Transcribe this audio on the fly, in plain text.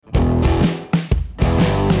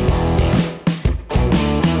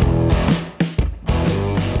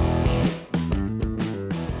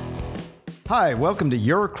Hi, welcome to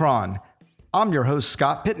Eurocron. I'm your host,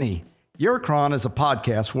 Scott Pitney. Eurocron is a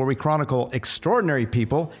podcast where we chronicle extraordinary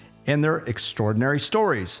people and their extraordinary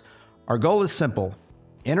stories. Our goal is simple: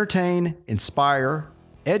 entertain, inspire,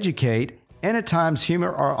 educate, and at times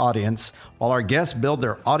humor our audience while our guests build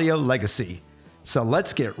their audio legacy. So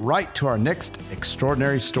let's get right to our next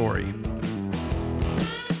extraordinary story.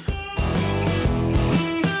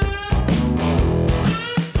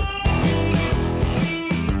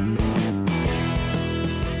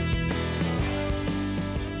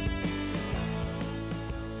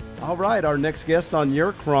 All right, our next guest on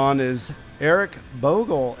Eurocron is Eric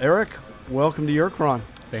Bogle. Eric, welcome to Eurocron.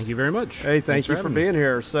 Thank you very much. Hey, thank you for being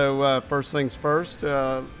here. So first things first,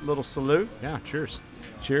 little salute. Yeah, cheers.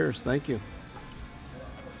 Cheers, thank you.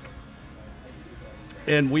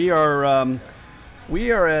 And we are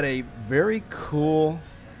at a very cool,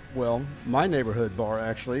 well, my neighborhood bar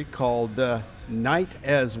actually, called Night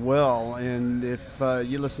as Well. And if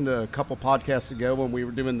you listened to a couple podcasts ago when we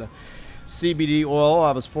were doing the CBD oil,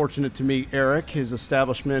 I was fortunate to meet Eric. His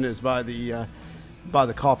establishment is by the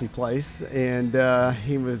coffee place, and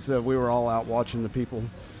we were all out watching the people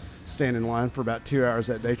stand in line for about 2 hours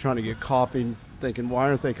that day trying to get coffee, thinking, why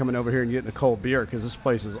aren't they coming over here and getting a cold beer, because this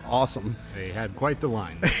place is awesome. They had quite the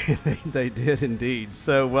line. They did indeed.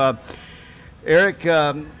 So Eric,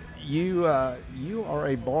 you are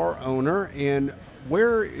a bar owner, and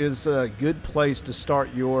where is a good place to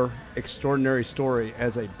start your extraordinary story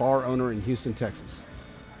as a bar owner in Houston, Texas?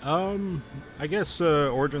 I guess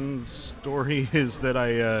origin story is that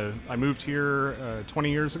I moved here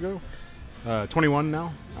 20 years ago, 21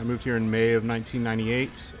 now. I moved here in May of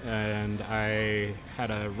 1998, and I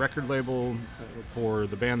had a record label for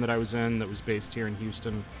the band that I was in that was based here in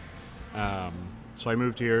Houston. So I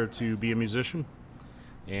moved here to be a musician,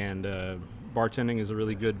 and bartending is a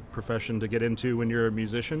really good profession to get into when you're a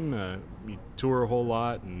musician. You tour a whole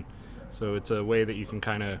lot, and so it's a way that you can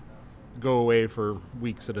kind of go away for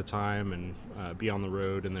weeks at a time and be on the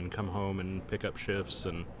road, and then come home and pick up shifts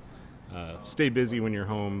and stay busy when you're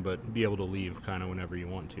home, but be able to leave kind of whenever you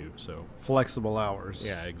want to. So flexible hours.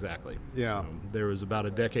 Yeah, exactly. Yeah. So there was about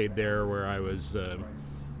a decade there where I was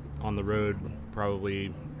on the road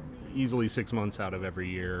probably easily 6 months out of every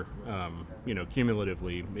year.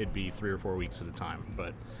 Cumulatively, it'd be 3 or 4 weeks at a time.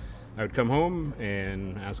 But I would come home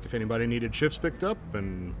and ask if anybody needed shifts picked up,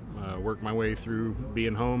 and work my way through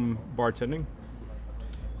being home bartending.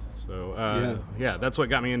 So, that's what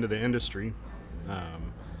got me into the industry.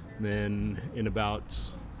 Then in about,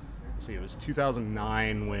 it was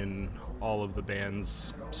 2009 when all of the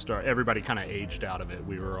bands everybody kind of aged out of it.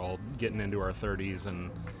 We were all getting into our 30s and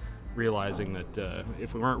realizing that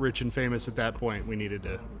if we weren't rich and famous at that point, we needed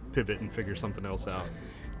to pivot and figure something else out.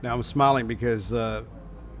 Now I'm smiling because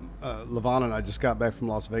Levon and I just got back from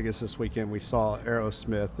Las Vegas this weekend. We saw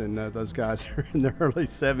Aerosmith, and those guys are in their early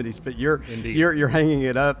 70s. But you're hanging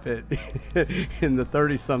it up in the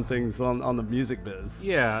 30-somethings on the music biz.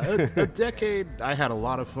 Yeah, a decade. I had a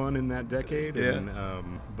lot of fun in that decade, yeah.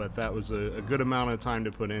 But that was a good amount of time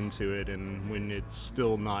to put into it. And when it's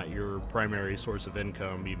still not your primary source of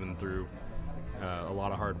income, even through a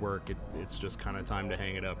lot of hard work, it's just kind of time to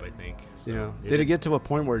hang it up, I think. So yeah. Did it get to a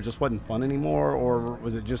point where it just wasn't fun anymore, or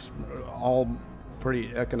was it just all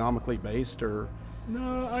pretty economically based? Or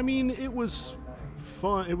no, I mean, it was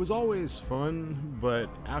fun. It was always fun, but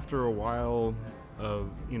after a while of,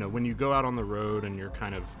 when you go out on the road and you're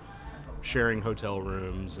kind of sharing hotel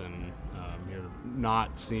rooms, and you're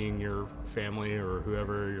not seeing your family or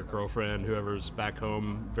whoever, your girlfriend, whoever's back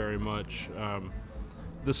home very much,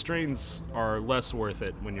 the strains are less worth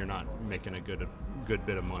it when you're not making a good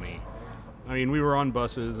bit of money. I mean, we were on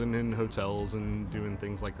buses and in hotels and doing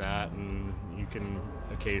things like that, and you can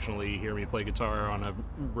occasionally hear me play guitar on a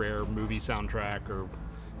rare movie soundtrack, or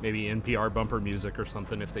maybe NPR bumper music or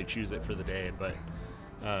something if they choose it for the day. But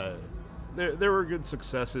there were good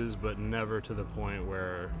successes, but never to the point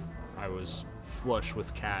where I was flush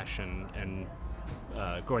with cash and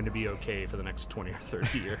going to be okay for the next 20 or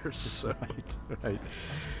 30 years. So. Right.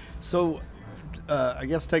 So I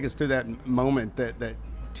guess take us through that moment, that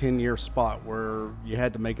 10-year spot where you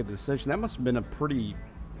had to make a decision. That must have been a pretty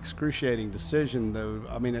excruciating decision, though.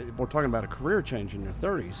 I mean, we're talking about a career change in your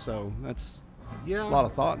 30s, so that's a lot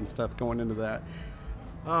of thought and stuff going into that.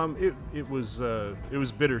 It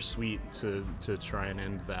was bittersweet to try and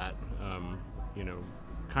end that.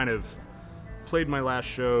 Kind of played my last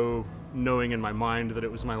show knowing in my mind that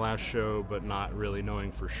it was my last show, but not really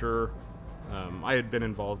knowing for sure. I had been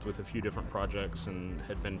involved with a few different projects and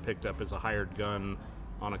had been picked up as a hired gun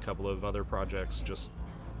on a couple of other projects,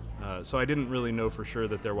 so I didn't really know for sure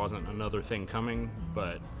that there wasn't another thing coming,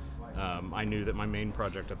 but I knew that my main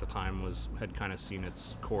project at the time had kind of seen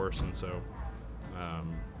its course, and so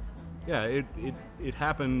it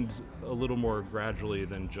happened a little more gradually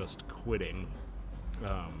than just quitting.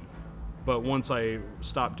 But once I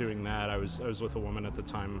stopped doing that, I was with a woman at the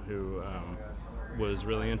time who was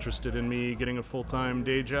really interested in me getting a full-time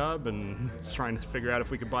day job and trying to figure out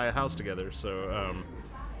if we could buy a house together. So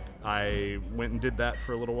I went and did that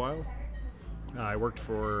for a little while. I worked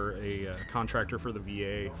for a contractor for the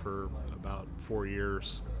VA for about 4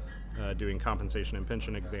 years, doing compensation and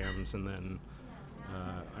pension exams, and then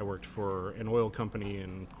I worked for an oil company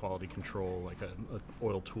in quality control, like a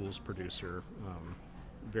oil tools producer.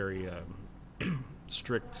 Very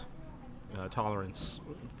strict tolerance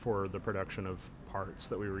for the production of parts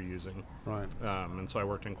that we were using. Right. And so I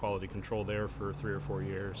worked in quality control there for 3 or 4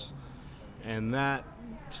 years. And that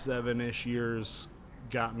 7-ish years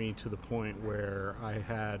got me to the point where I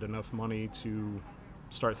had enough money to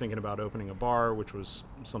start thinking about opening a bar, which was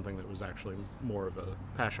something that was actually more of a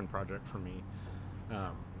passion project for me.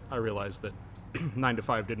 I realized that 9 to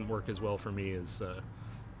 5 didn't work as well for me as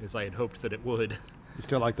I had hoped that it would. You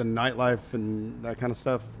still like the nightlife and that kind of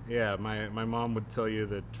stuff? Yeah, my mom would tell you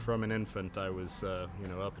that from an infant I was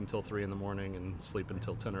up until 3 in the morning and sleep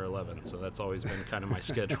until 10 or 11. So that's always been kind of my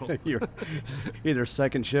schedule. You're either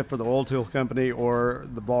second shift for the oil tool company or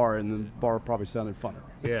the bar, and the bar probably sounded funner.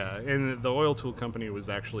 Yeah, and the oil tool company was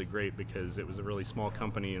actually great because it was a really small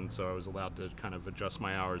company, and so I was allowed to kind of adjust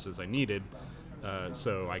my hours as I needed.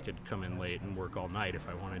 So I could come in late and work all night if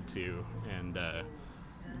I wanted to, and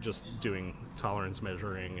just doing tolerance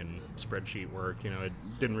measuring and spreadsheet work. It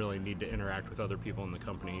didn't really need to interact with other people in the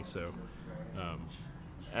company. So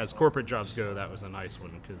as corporate jobs go, that was a nice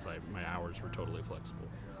one because my hours were totally flexible.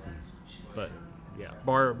 But yeah,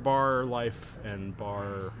 bar life and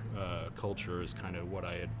bar culture is kind of what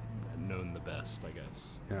I had known the best, I guess.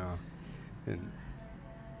 Yeah, and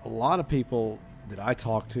a lot of people that I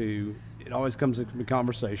talk to, it always comes into the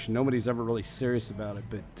conversation. Nobody's ever really serious about it,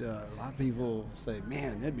 but a lot of people say,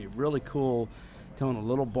 man, that'd be really cool to own a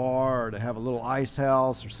little bar or to have a little ice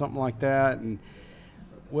house or something like that. And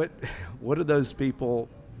what do those people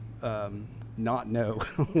not know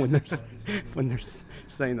when they're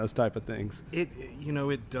saying those type of things?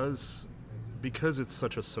 It does, because it's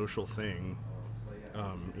such a social thing.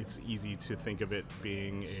 It's easy to think of it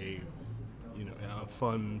being a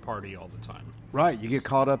fun party all the time. Right, you get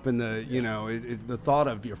caught up in the the thought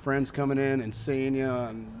of your friends coming in and seeing you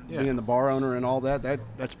and being the bar owner and all that.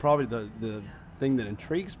 That's probably the thing that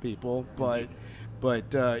intrigues people, but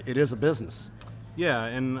it is a business. Yeah,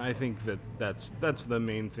 and I think that's the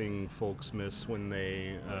main thing folks miss when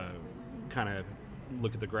they kind of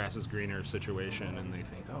look at the grass is greener situation and they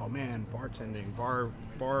think, oh man, bartending,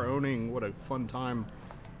 bar owning, what a fun time.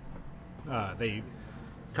 They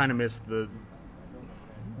kind of miss the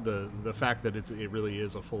fact that it really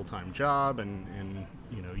is a full-time job, and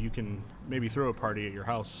you can maybe throw a party at your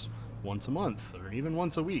house once a month or even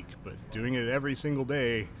once a week, but doing it every single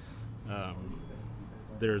day,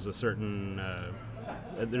 there's just a certain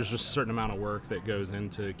amount of work that goes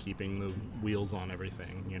into keeping the wheels on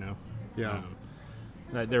everything. Yeah.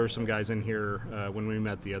 There were some guys in here when we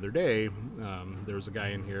met the other day. There was a guy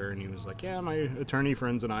in here and he was like, yeah, my attorney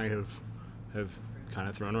friends and I have kind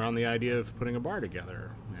of thrown around the idea of putting a bar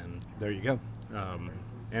together. And there you go.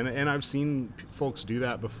 And I've seen folks do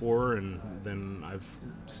that before, and then I've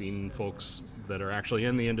seen folks that are actually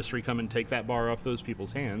in the industry come and take that bar off those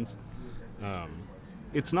people's hands.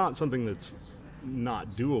 It's not something that's not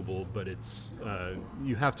doable, but it's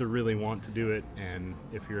you have to really want to do it, and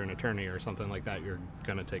if you're an attorney or something like that, you're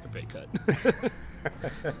going to take a pay cut.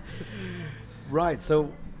 Right,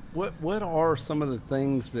 so What are some of the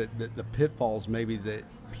things that the pitfalls maybe that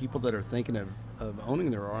people that are thinking of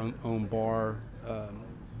owning their own bar,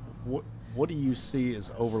 what do you see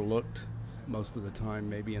as overlooked most of the time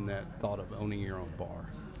maybe in that thought of owning your own bar?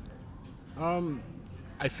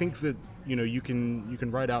 I think that you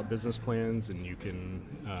can write out business plans, and you can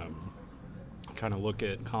kind of look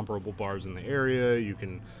at comparable bars in the area. You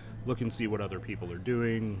can look and see what other people are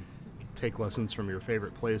doing, take lessons from your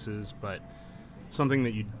favorite places, but something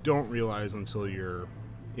that you don't realize until you're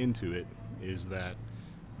into it is that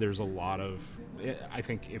there's a lot of, I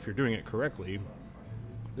think if you're doing it correctly,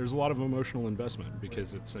 there's a lot of emotional investment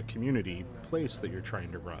because it's a community place that you're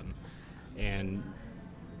trying to run. And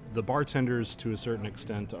the bartenders to a certain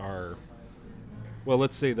extent are, well,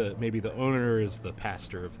 let's say that maybe the owner is the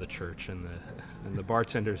pastor of the church and the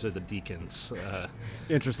bartenders are the deacons.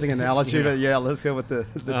 Interesting analogy, but yeah, let's go with the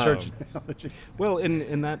church analogy. Well,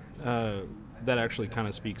 in that actually kind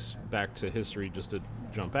of speaks back to history. Just to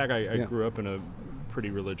jump back, I grew up in a pretty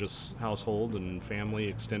religious household and family,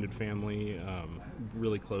 extended family,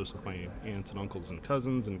 really close with my aunts and uncles and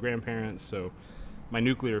cousins and grandparents. So my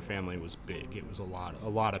nuclear family was big. It was a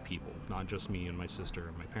lot of people, not just me and my sister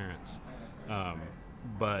and my parents.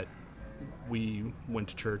 But we went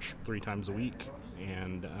to church 3 times a week,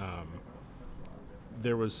 and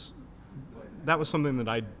that was something that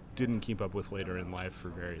I didn't keep up with later in life for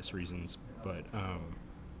various reasons. But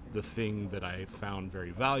the thing that I found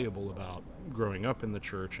very valuable about growing up in the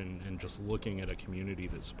church and just looking at a community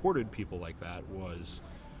that supported people like that was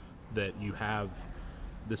that you have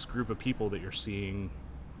this group of people that you're seeing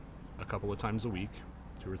a couple of times a week,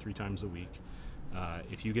 2 or 3 times a week.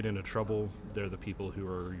 If you get into trouble, they're the people who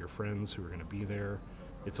are your friends who are going to be there.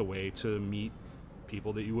 It's a way to meet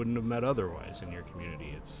people that you wouldn't have met otherwise in your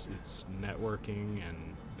community. It's networking,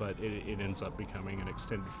 but it ends up becoming an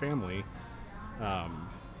extended family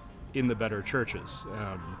in the better churches.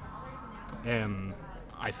 And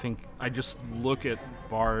I think I just look at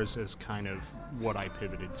bars as kind of what I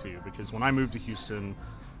pivoted to, because when I moved to Houston,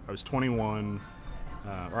 I was 21,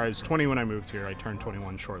 or I was 20 when I moved here. I turned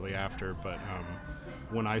 21 shortly after, but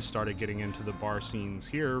when I started getting into the bar scenes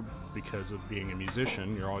here, because of being a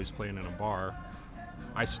musician, you're always playing in a bar,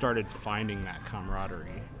 I started finding that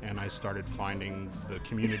camaraderie, and I started finding the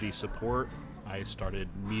community support. I started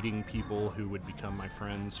meeting people who would become my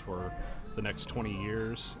friends for the next 20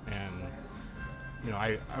 years, and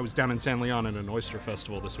I was down in San Leon at an oyster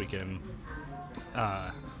festival this weekend.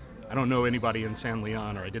 I don't know anybody in San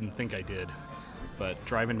Leon, or I didn't think I did, but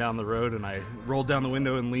driving down the road, and I rolled down the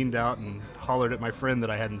window and leaned out and hollered at my friend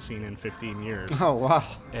that I hadn't seen in 15 years. Oh, wow.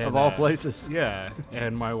 And, of all places. Yeah,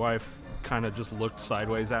 and my wife kind of just looked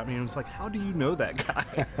sideways at me and was like, "How do you know that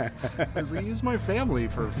guy?" I was like, "He was my family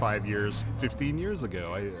for 5 years, 15 years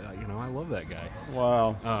ago. I love that guy."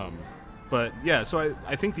 Wow. But yeah, so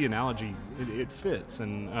I think the analogy, it fits,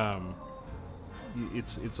 and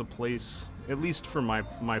it's a place, at least for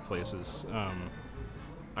my places.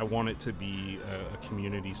 I want it to be a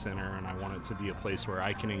community center, and I want it to be a place where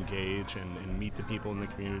I can engage and meet the people in the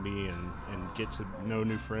community and get to know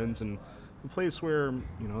new friends, and a place where,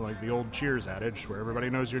 like the old Cheers adage, where everybody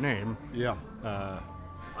knows your name. Yeah.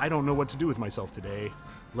 I don't know what to do with myself today.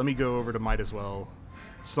 Let me go over to Might As Well.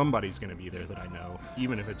 Somebody's going to be there that I know,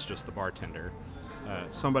 even if it's just the bartender.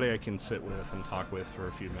 Somebody I can sit with and talk with for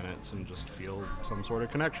a few minutes and just feel some sort of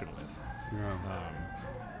connection with. Yeah.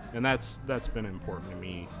 And that's been important to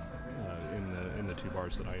me in the 2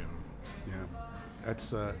 bars that I own. Yeah.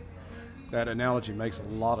 That's that analogy makes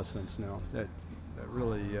a lot of sense now. That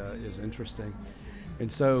really is interesting. And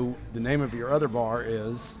so the name of your other bar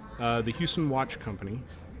is? The Houston Watch Company.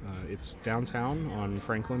 It's downtown on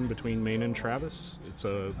Franklin between Main and Travis. It's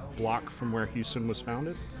a block from where Houston was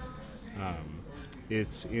founded.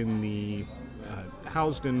 It's in the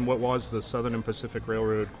housed in what was the Southern and Pacific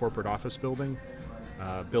Railroad corporate office building,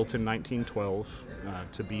 built in 1912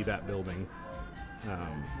 to be that building.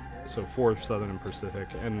 So for Southern and Pacific.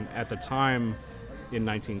 And at the time, in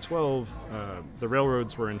 1912, the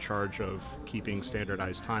railroads were in charge of keeping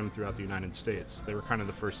standardized time throughout the United States. They were kind of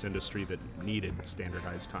the first industry that needed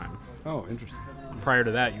standardized time. Oh, interesting. Prior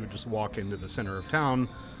to that, you would just walk into the center of town,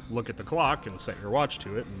 look at the clock, and set your watch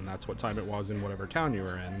to it, and that's what time it was in whatever town you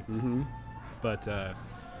were in. Mm-hmm. But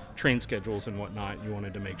train schedules and whatnot, you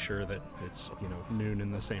wanted to make sure that it's noon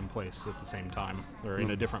in the same place at the same time, or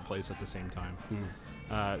in a different place at the same time.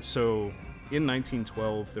 So in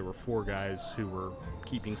 1912, there were 4 guys who were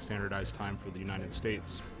keeping standardized time for the United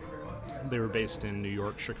States. They were based in New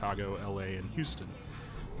York, Chicago, LA, and Houston.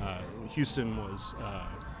 Houston was,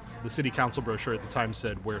 the city council brochure at the time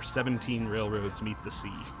said, where 17 railroads meet the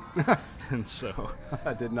sea. And so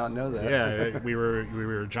I did not know that. Yeah, we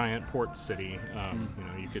were a giant port city.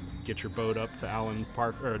 You could get your boat up to Allen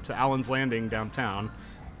Park, or to Allen's Landing downtown.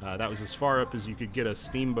 That was as far up as you could get a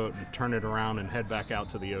steamboat and turn it around and head back out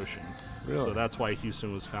to the ocean. Really? So that's why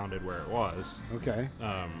Houston was founded where it was. Okay.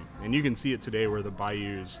 And you can see it today where the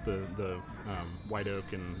bayous, the White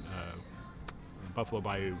Oak and Buffalo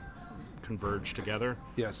Bayou converge together.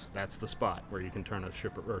 Yes. That's the spot where you can turn a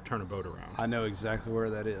ship or turn a boat around. I know exactly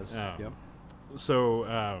where that is. Yep.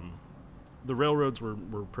 So the railroads were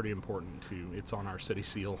pretty important too. It's on our city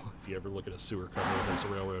seal. If you ever look at a sewer cover, there's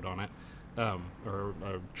a railroad on it, or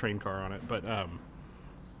a train car on it. But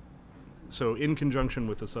so in conjunction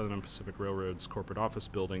with the Southern and Pacific Railroad's corporate office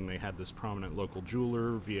building, they had this prominent local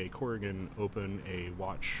jeweler, V.A. Corrigan, open a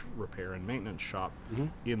watch repair and maintenance shop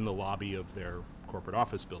in the lobby of their corporate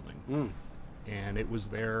office building. And it was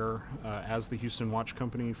there as the Houston Watch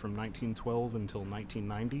Company from 1912 until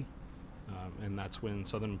 1990. And that's when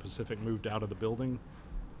Southern Pacific moved out of the building.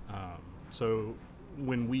 So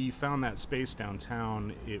when we found that space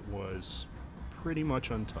downtown, it was pretty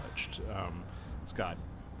much untouched. It's got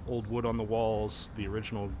old wood on the walls, the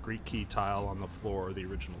original Greek key tile on the floor, the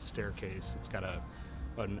original staircase. It's got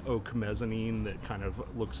an oak mezzanine that kind of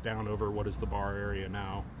looks down over what is the bar area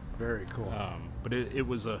now. Very cool. But it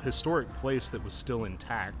was a historic place that was still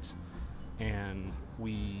intact, and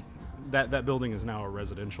that building is now a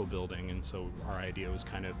residential building, and so our idea was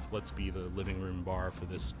kind of, let's be the living room bar for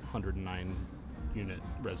this 109 unit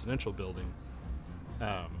residential building.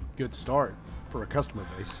 Good start for a customer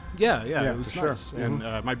base. Yeah, Yeah, it was for nice. sure. And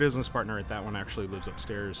my business partner at that one actually lives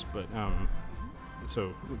upstairs, but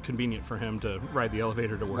so convenient for him to ride the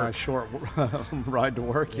elevator to work. Nice short ride to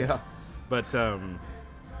work. Yeah. But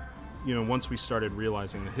once we started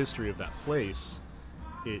realizing the history of that place,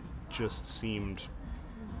 it just seemed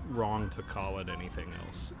wrong to call it anything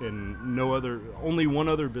else. And only one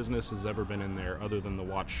other business has ever been in there other than the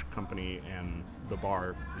watch company and the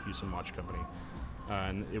bar, the Houston Watch Company.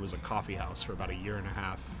 And it was a coffee house for about a year and a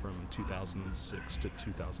half from 2006 to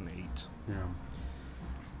 2008. Yeah.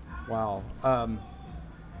 Wow.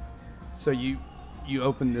 So you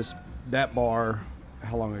opened that bar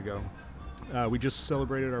how long ago? We just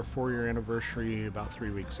celebrated our 4-year anniversary about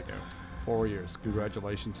 3 weeks ago. 4 years.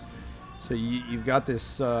 Congratulations. So you've got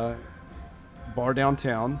this bar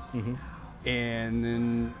downtown, Mm-hmm. and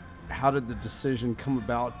then how did the decision come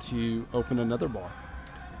about to open another bar?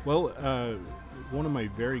 Well, one of my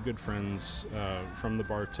very good friends from the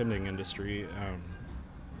bartending industry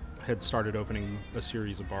had started opening a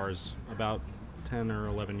series of bars about 10 or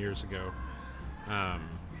 11 years ago.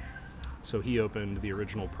 So he opened the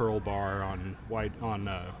original Pearl Bar on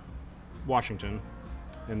Washington,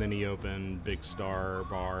 and then he opened Big Star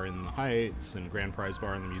Bar in the Heights and Grand Prize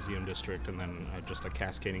Bar in the Museum District, and then just a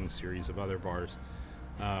cascading series of other bars.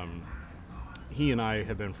 He and I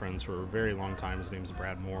have been friends for a very long time. His name's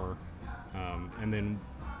Brad Moore. And then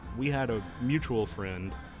we had a mutual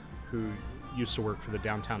friend who used to work for the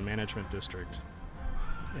Downtown Management District,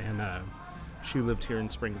 and she lived here in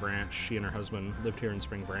Spring Branch. She and her husband lived here in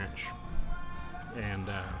Spring Branch, and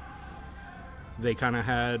they kind of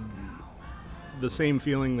had the same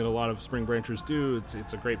feeling that a lot of Spring Branchers do.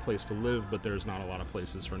 It's a great place to live, but there's not a lot of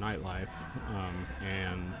places for nightlife,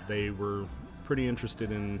 and they were pretty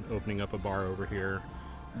interested in opening up a bar over here,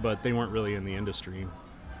 but they weren't really in the industry.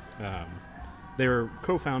 They're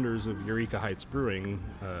co-founders of Eureka Heights Brewing,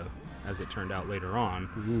 as it turned out later on,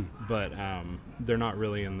 Mm-hmm. but they're not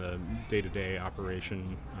really in the day-to-day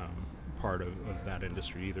operation part of that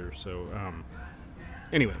industry either. So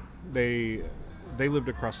anyway, they lived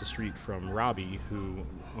across the street from Robbie, who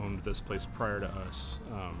owned this place prior to us,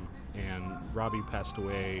 and Robbie passed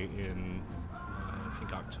away in I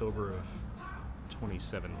think October of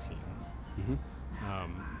 2017. Mm-hmm.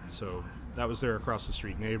 So that was their across the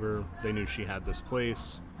street neighbor. They knew she had this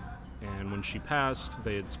place, and when she passed,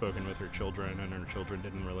 they had spoken with her children, and her children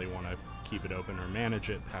didn't really want to keep it open or manage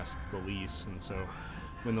it past the lease. And so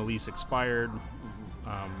when the lease expired,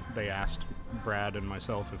 they asked Brad and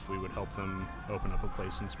myself if we would help them open up a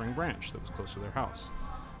place in Spring Branch that was close to their house.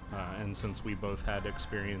 And since we both had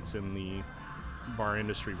experience in the bar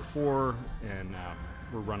industry before, and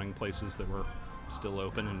were running places that were still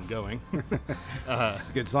open and going. It's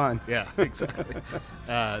a good sign. Yeah, exactly.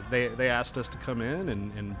 They asked us to come in,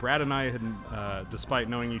 and Brad and I had, despite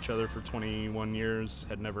knowing each other for 21 years,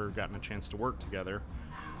 had never gotten a chance to work together,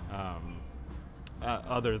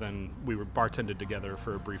 other than we were bartended together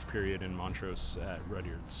for a brief period in Montrose at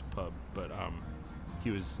Rudyard's Pub. But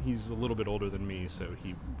he's a little bit older than me, so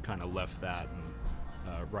he kind of left that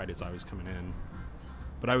and, right as I was coming in.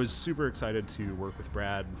 But I was super excited to work with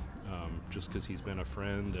Brad, just because he's been a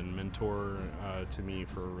friend and mentor to me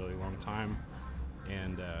for a really long time.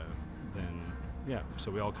 And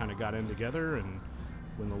so we all kind of got in together, and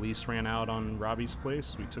when the lease ran out on Robbie's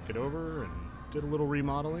place, we took it over and did a little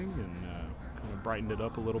remodeling and kind of brightened it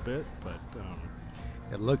up a little bit. But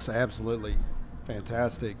It looks absolutely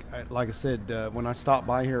fantastic. Like I said, when I stopped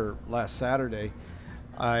by here last Saturday,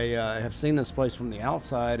 I have seen this place from the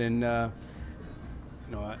outside, and as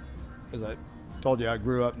I told you, I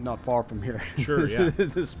grew up not far from here. Sure, yeah.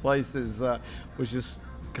 This place was just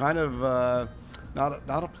kind of not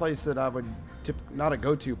a place that I would not a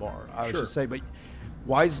go-to bar, I Sure. should say. But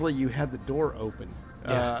wisely, you had the door open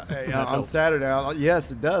Yeah, that on helps. Saturday.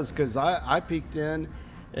 Yes, it does, because I peeked in,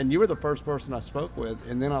 and you were the first person I spoke with,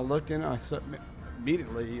 and then I looked in, and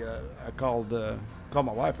immediately I called my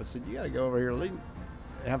wife. I said, "You got to go over here,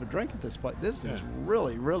 have a drink at this place. This is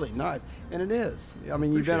really, really nice," and it is. I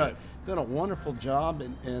mean, you've Appreciate done a wonderful job,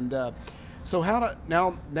 and so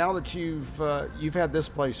now that you've had this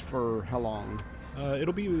place for how long?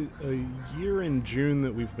 It'll be a year in June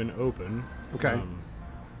that we've been open. Okay.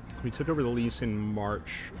 We took over the lease in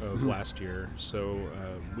March of last year, so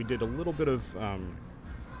we did a little bit of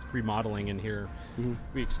remodeling in here.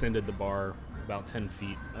 We extended the bar about 10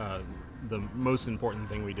 feet. The most important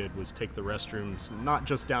thing we did was take the restrooms not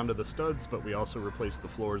just down to the studs, but we also replaced the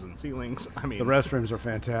floors and ceilings. I mean, The restrooms are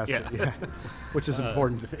fantastic, yeah. Which is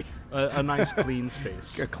important to me. a nice clean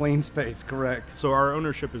space. A clean space, correct. So our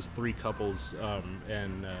ownership is 3 couples,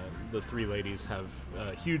 and the 3 ladies have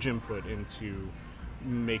huge input into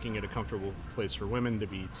making it a comfortable place for women to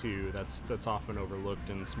be too. That's often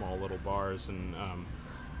overlooked in small little bars, and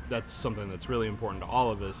that's something that's really important to all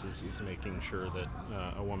of us is making sure that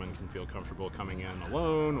a woman can feel comfortable coming in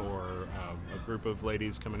alone, or a group of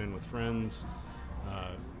ladies coming in with friends.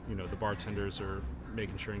 The bartenders are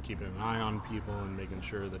making sure and keeping an eye on people and making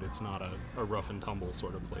sure that it's not a rough and tumble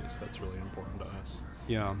sort of place. That's really important to us.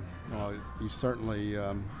 Yeah, well, you've certainly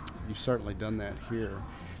done that here.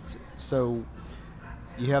 So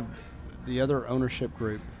you have the other ownership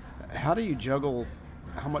group. How do you juggle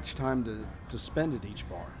how much time to spend at each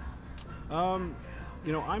bar? I'm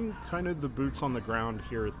kind of the boots on the ground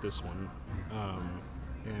here at this one,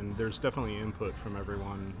 and there's definitely input from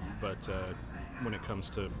everyone, but when it comes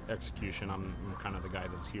to execution, I'm kind of the guy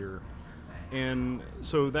that's here. And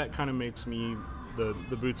so that kind of makes me the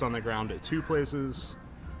boots on the ground at 2 places.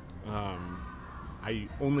 I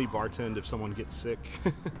only bartend if someone gets sick,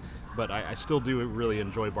 but I still do really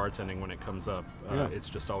enjoy bartending when it comes up. It's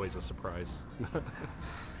just always a surprise.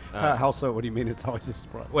 How so? What do you mean it's always a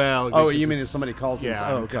surprise? Well, you mean if somebody calls in? Yeah,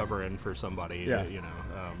 Oh, I'm okay. covering for somebody, Yeah.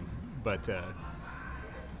 But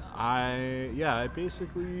I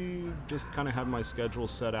basically just kind of have my schedule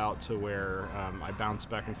set out to where I bounce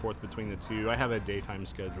back and forth between the 2. I have a daytime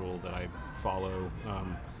schedule that I follow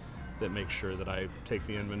that makes sure that I take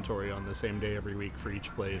the inventory on the same day every week for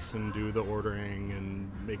each place and do the ordering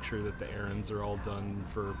and make sure that the errands are all done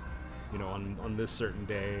for, on this certain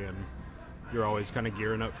day. And you're always kind of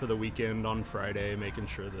gearing up for the weekend on Friday, making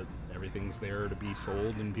sure that everything's there to be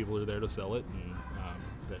sold and people are there to sell it, and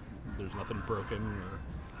that there's nothing broken or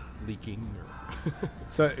leaking.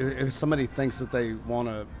 So if somebody thinks that they want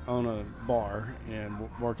to own a bar and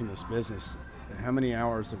work in this business, how many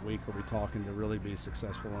hours a week are we talking to really be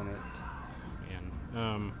successful in it?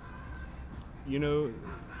 Man,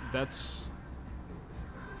 that's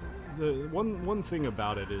the one thing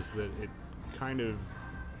about it is that it kind of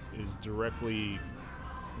is directly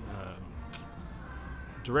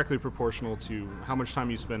proportional to how much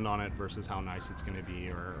time you spend on it versus how nice it's going to be,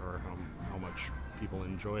 or how much people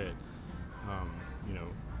enjoy it.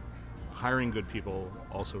 Hiring good people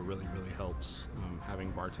also really, really helps.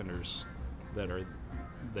 Having bartenders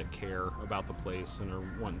that care about the place and are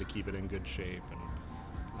wanting to keep it in good shape, and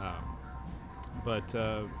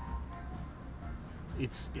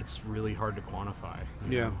it's really hard to quantify.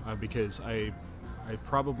 Because I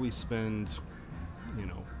probably spend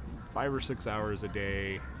 5 or 6 hours a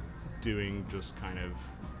day doing just kind of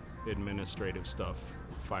administrative stuff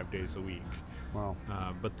 5 days a week. Wow.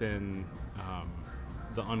 But then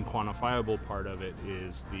the unquantifiable part of it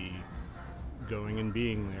is the going and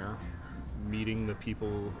being there, meeting the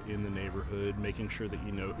people in the neighborhood, making sure that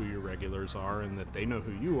you know who your regulars are and that they know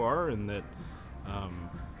who you are, and that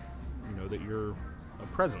that you're a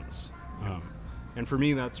presence. And for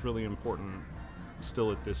me, that's really important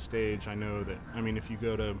still at this stage. I know that, if you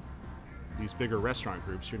go to these bigger restaurant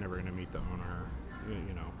groups, you're never going to meet the owner.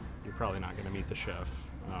 You're probably not going to meet the chef.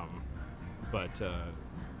 But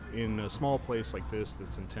in a small place like this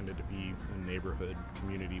that's intended to be a neighborhood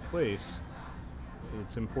community place,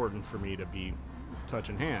 it's important for me to be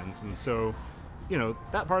touching hands. And so,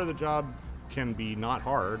 that part of the job can be not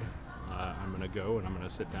hard. I'm going to go and I'm going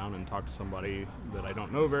to sit down and talk to somebody that I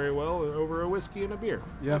don't know very well over a whiskey and a beer.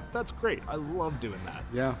 Yeah. That's great. I love doing that.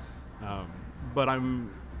 Yeah. But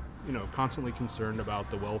I'm, constantly concerned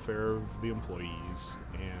about the welfare of the employees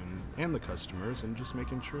and the customers, and just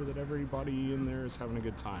making sure that everybody in there is having a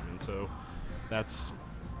good time. And so that's,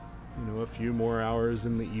 a few more hours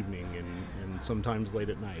in the evening and sometimes late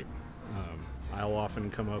at night. I'll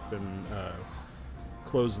often come up and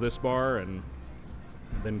close this bar and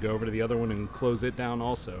then go over to the other one and close it down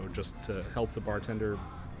also, just to help the bartender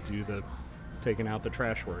do the taking out the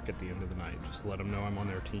trash work at the end of the night. Just let them know I'm on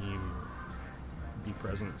their team, or be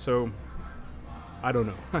present. So I don't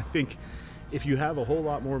know. I think if you have a whole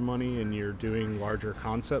lot more money and you're doing larger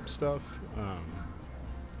concept stuff,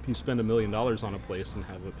 if you spend $1 million on a place and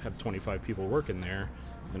have 25 people working there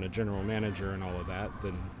and a general manager and all of that,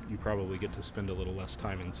 then you probably get to spend a little less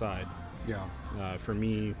time inside. Yeah. For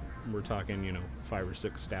me, we're talking, 5 or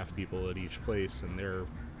 6 staff people at each place, and they're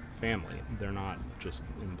family. They're not just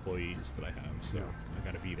employees that I have, so I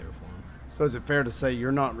got to be there for them. So is it fair to say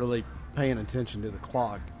you're not really paying attention to the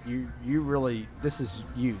clock? You really, this is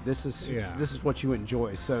you. This is what you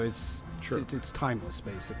enjoy. So it's timeless,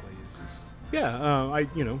 basically. It's just,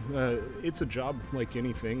 it's a job like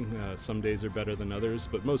anything. Some days are better than others,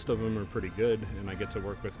 but most of them are pretty good, and I get to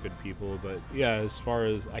work with good people. But as far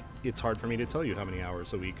as it's hard for me to tell you how many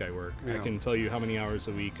hours a week I work. I can tell you how many hours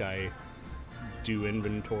a week I do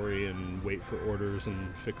inventory and wait for orders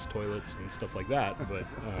and fix toilets and stuff like that.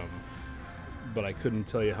 But I couldn't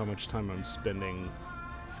tell you how much time I'm spending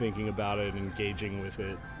thinking about it, engaging with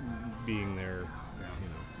it, being there.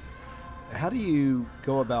 How do you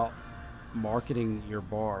go about marketing your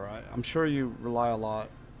bar? I'm sure you rely a lot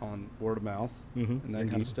on word of mouth and that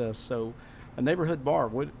kind of stuff. So a neighborhood bar,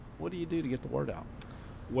 what do you do to get the word out?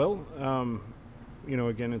 Well,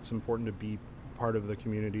 again, it's important to be part of the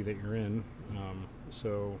community that you're in.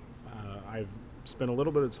 So I've spent a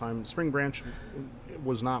little bit of time. Spring Branch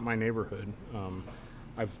was not my neighborhood.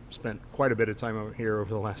 I've spent quite a bit of time out here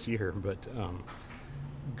over the last year, but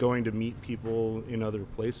going to meet people in other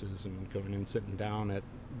places and going and sitting down at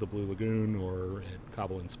the Blue Lagoon or at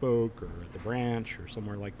Cobble and Spoke or at the Branch or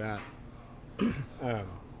somewhere like that.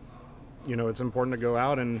 It's important to go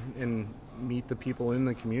out and meet the people in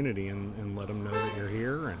the community and let them know that you're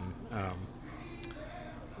here. And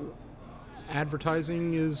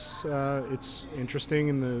advertising is it's interesting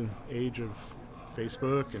in the age of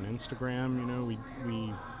Facebook and Instagram.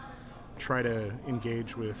 We try to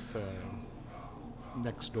engage with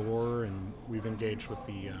Nextdoor, and we've engaged with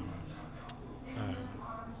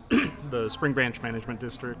the Spring Branch Management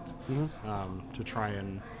District to try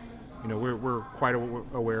and, we're quite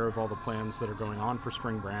aware of all the plans that are going on for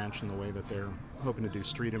Spring Branch and the way that they're hoping to do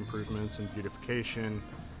street improvements and beautification.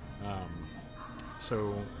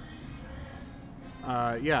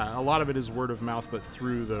 A lot of it is word of mouth, but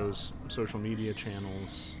through those social media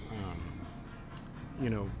channels.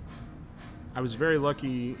 I was very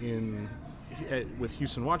lucky with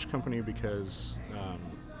Houston Watch Company because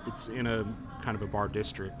it's in a kind of a bar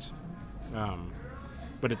district,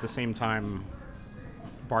 but at the same time,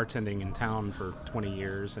 bartending in town for 20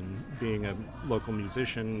 years and being a local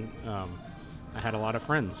musician, I had a lot of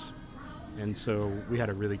friends. And so we had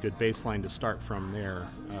a really good baseline to start from there.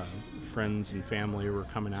 Friends and family were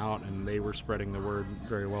coming out, and they were spreading the word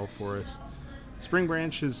very well for us. Spring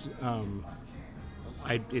Branch is,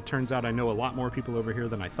 it turns out I know a lot more people over here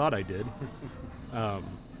than I thought I did.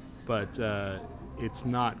 But it's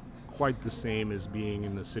not quite the same as being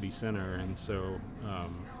in the city center. And so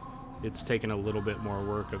it's taken a little bit more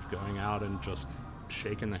work of going out and just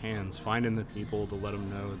shaking the hands, finding the people to let them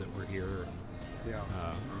know that we're here. And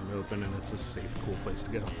open, and it's a safe, cool place to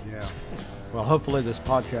go. Yeah. Well, hopefully this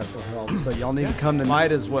podcast will help. So y'all need to come to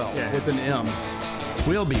Night as Well with an M.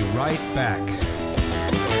 We'll be right back.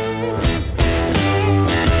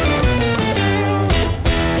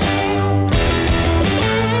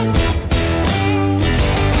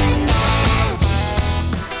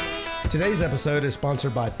 Today's episode is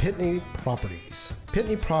sponsored by Pitney Properties.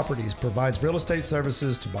 Pitney Properties provides real estate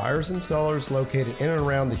services to buyers and sellers located in and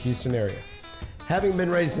around the Houston area. Having been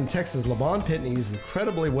raised in Texas, LaVon Pitney is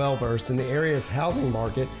incredibly well-versed in the area's housing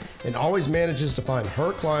market and always manages to find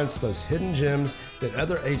her clients those hidden gems that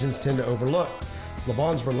other agents tend to overlook.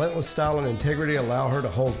 LaVon's relentless style and integrity allow her to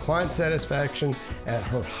hold client satisfaction at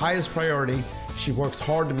her highest priority. She works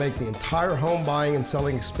hard to make the entire home buying and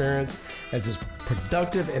selling experience as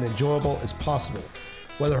productive and enjoyable as possible.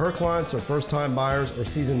 Whether her clients are first-time buyers or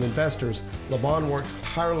seasoned investors, LaVon works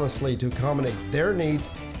tirelessly to accommodate their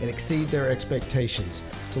needs and exceed their expectations.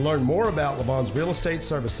 To learn more about LaVon's real estate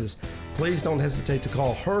services, please don't hesitate to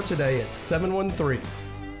call her today at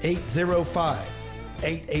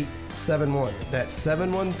 713-805-8871. That's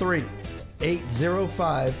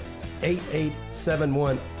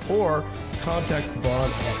 713-805-8871, or contact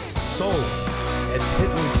LaVon at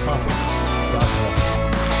soul@pitneyproperties.com.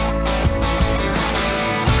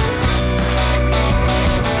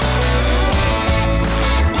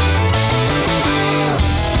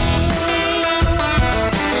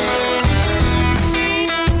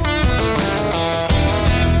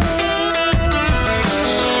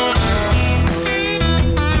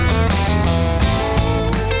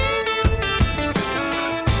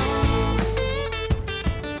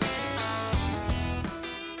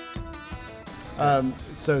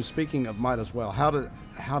 So speaking of Might As Well, how did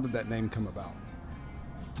that name come about?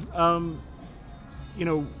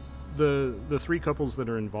 The three couples that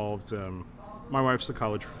are involved, my wife's a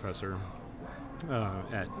college professor,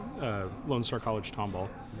 at Lone Star College Tomball,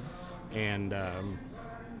 and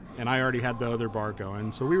I already had the other bar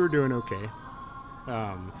going, so we were doing okay.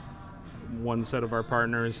 One set of our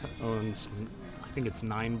partners owns, I think it's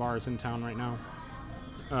 9 bars in town right now,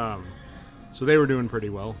 so they were doing pretty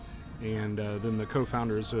well. And then the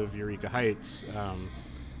co-founders of Eureka Heights,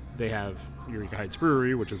 they have Eureka Heights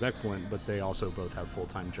Brewery, which is excellent, but they also both have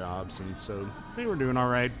full-time jobs, and so they were doing all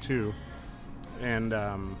right too. And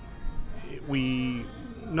none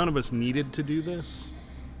of us needed to do this,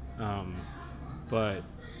 but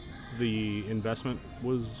the investment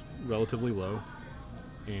was relatively low,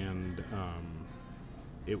 and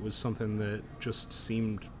it was something that just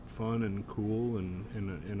seemed fun and cool, and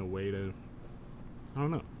in a way to, I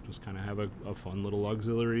don't know, just kind of have a fun little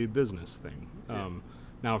auxiliary business thing.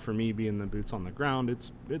 Now, for me, being the boots on the ground,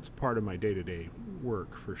 it's part of my day-to-day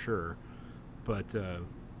work for sure, but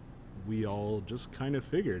we all just kind of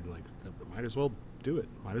figured, like, might as well do it.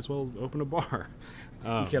 Might as well open a bar.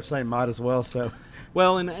 You kept saying might as well, so.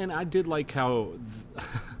 Well, and I did like how,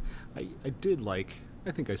 I did like,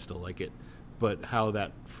 I think I still like it, but how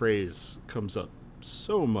that phrase comes up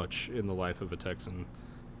so much in the life of a Texan,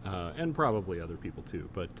 and probably other people too,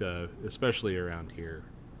 but especially around here.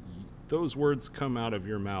 Those words come out of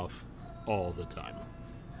your mouth all the time.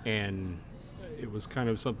 And it was kind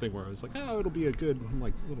of something where I was like, oh, it'll be a good,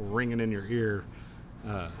 like, little ringing in your ear.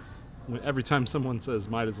 Every time someone says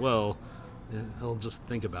might as well, they'll just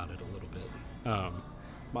think about it a little bit.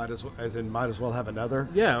 Might as well, as in might as well have another?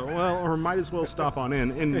 Yeah, well, or might as well stop on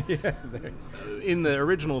in. And Yeah, in the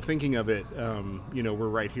original thinking of it, we're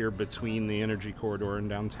right here between the Energy Corridor and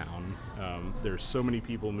downtown. There's so many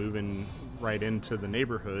people moving right into the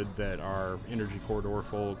neighborhood that are Energy Corridor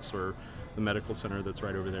folks, or the medical center that's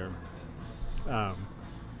right over there.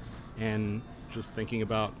 And just thinking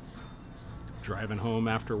about driving home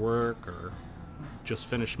after work, or just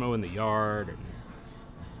finished mowing the yard, and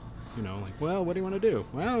like, well, what do you want to do?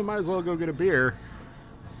 Well, we might as well go get a beer.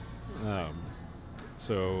 That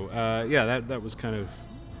was kind of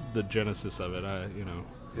the genesis of it.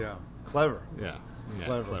 Yeah. Clever. Yeah.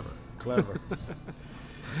 Clever.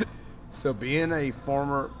 So, being a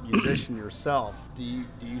former musician yourself, do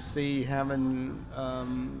you see having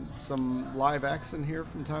some live acts in here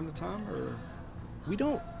from time to time, or? We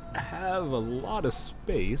don't have a lot of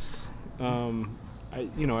space.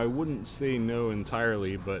 I wouldn't say no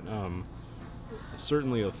entirely, but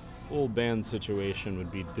certainly a full band situation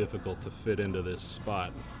would be difficult to fit into this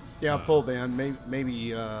spot. Yeah, full band,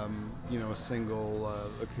 maybe a single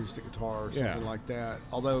acoustic guitar or something like that.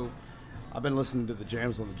 Although I've been listening to the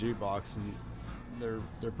jams on the jukebox, and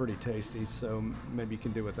they're pretty tasty, so maybe you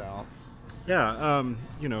can do without. Yeah,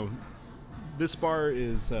 this bar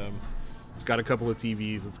is it's got a couple of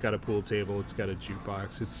TVs, it's got a pool table, it's got a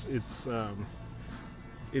jukebox.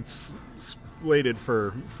 It's slated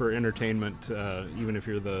for entertainment, even if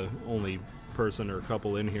you're the only person or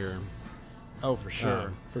couple in here. Oh, for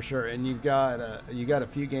sure. And you've got a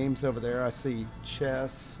few games over there. I see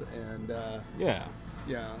chess and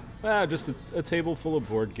just a table full of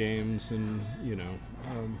board games, and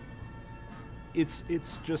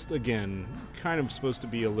it's just, again, kind of supposed to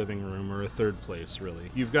be a living room or a third place,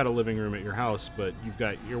 really. You've got a living room at your house, but you've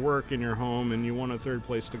got your work in your home, and you want a third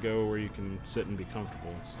place to go where you can sit and be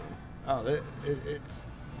comfortable. So,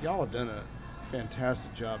 y'all have done a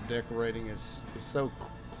fantastic job decorating. It's so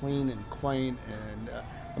clean and quaint,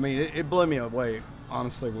 and it blew me away,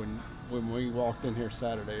 honestly, when we walked in here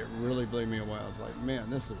Saturday. It really blew me away. I was like, man,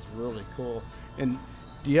 this is really cool. And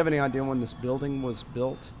do you have any idea when this building was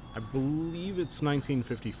built? I believe it's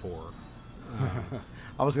 1954.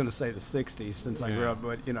 I was going to say the 60s since I grew up,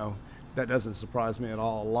 but that doesn't surprise me at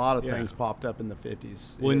all. A lot of things popped up in the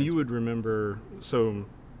 50s. Well, and you would remember, so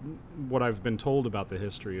what I've been told about the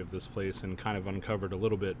history of this place, and kind of uncovered a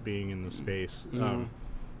little bit being in the space,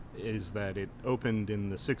 is that it opened in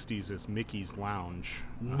the 60s as Mickey's Lounge.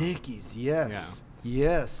 Mickey's, yes.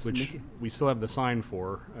 Yes. Which we still have the sign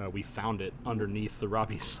for. We found it underneath the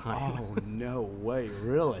Robbie's sign. Oh, no way,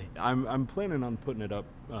 really? I'm planning on putting it up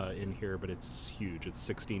in here, but it's huge. It's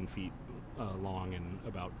 16 feet long and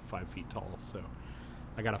about 5 feet tall, so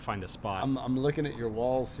I got to find a spot. I'm looking at your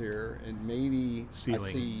walls here, and maybe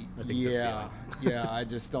ceiling. I think the ceiling. I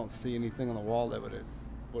just don't see anything on the wall that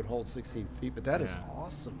would hold 16 feet, but that is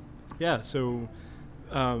awesome. Yeah, so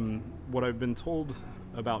what I've been told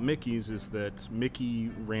about Mickey's is that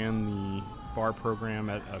Mickey ran the bar program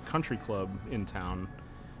at a country club in town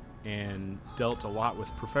and dealt a lot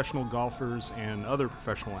with professional golfers and other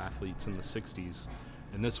professional athletes in the 60s.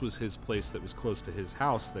 And this was his place that was close to his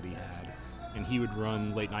house that he had. And he would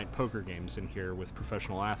run late night poker games in here with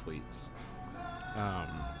professional athletes.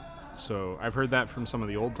 So I've heard that from some of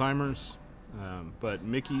the old timers. But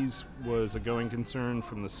Mickey's was a going concern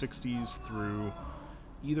from the 60s through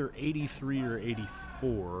either 83 or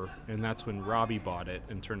 84, and that's when Robbie bought it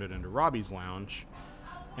and turned it into Robbie's Lounge.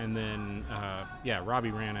 And then,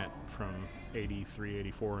 Robbie ran it from 83,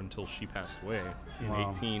 84 until she passed away in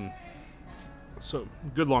Wow. 18. So,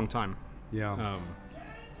 good long time. Yeah.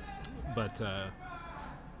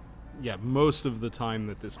 Most of the time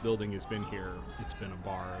that this building has been here, it's been a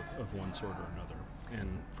bar of one sort or another.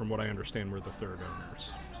 And from what I understand, we're the third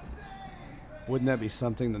owners. So. Wouldn't that be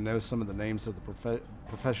something to know some of the names of the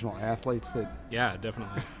professional athletes that? Yeah,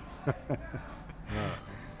 definitely.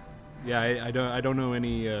 I don't know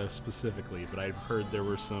any specifically, but I've heard there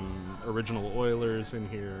were some original Oilers in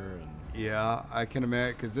here. And Yeah, I can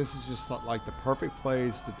imagine, because this is just like the perfect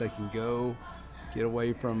place that they can go, get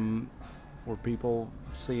away from where people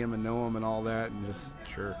see them and know them and all that, and just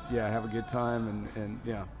sure. have a good time and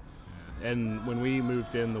yeah. And when we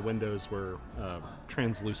moved in, the windows were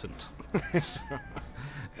translucent. So,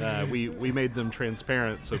 we made them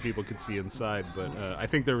transparent so people could see inside. But I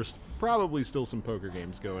think there was probably still some poker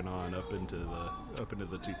games going on up into the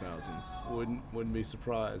 2000s. Wouldn't be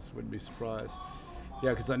surprised.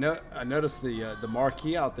 Yeah, because I noticed the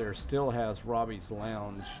marquee out there still has Robbie's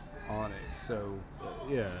Lounge on it. So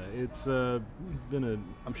It's been a.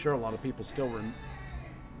 I'm sure a lot of people still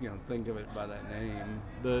think of it by that name.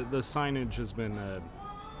 The signage has been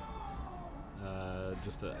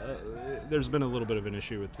there's been a little bit of an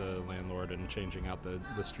issue with the landlord and changing out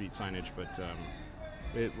the street signage, but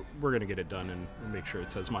we're going to get it done and make sure it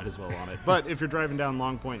says Might As Well on it. But if you're driving down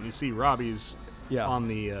Long Point and you see Robbie's on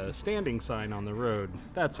the standing sign on the road,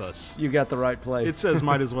 that's us. You got the right place. It says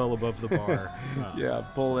Might As Well above the bar.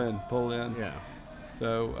 Pull in. Yeah.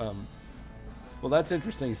 So, well, that's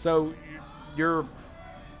interesting. So you're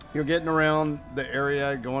getting around the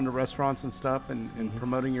area, going to restaurants and stuff, and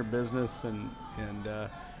promoting your business, and of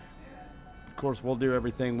course we'll do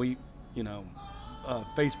everything. We,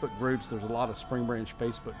 Facebook groups. There's a lot of Spring Branch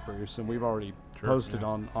Facebook groups, and we've already posted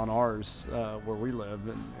on ours where we live,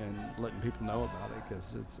 and letting people know about it,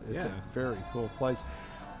 because it's a very cool place.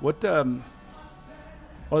 What are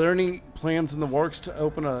there any plans in the works to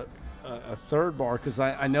open a third bar? Because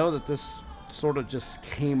I know that this sort of just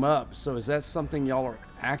came up. So is that something y'all are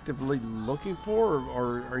actively looking for,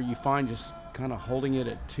 or are you fine just kind of holding it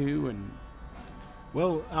at 2? And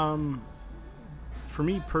well, for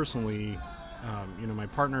me personally, my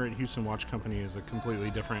partner at Houston Watch Company is a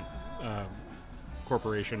completely different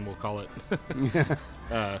corporation, we'll call it,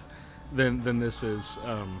 than this is,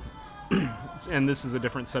 and this is a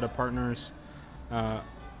different set of partners.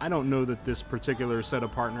 I don't know that this particular set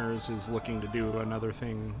of partners is looking to do another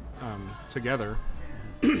thing together,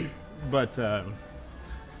 but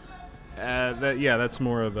that's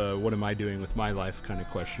more of a what am I doing with my life kind of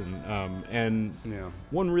question.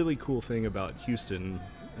 One really cool thing about Houston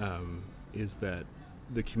is that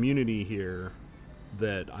the community here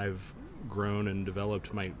that I've grown and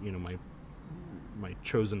developed my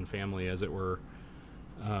chosen family, as it were.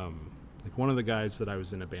 Like one of the guys that I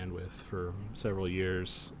was in a band with for several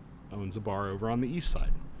years owns a bar over on the east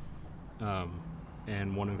side.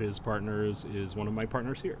 And one of his partners is one of my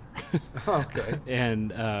partners here. Okay.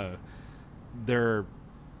 And there are,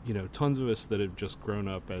 tons of us that have just grown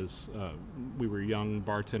up as we were young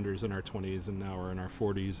bartenders in our 20s, and now we're in our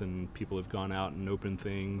 40s, and people have gone out and opened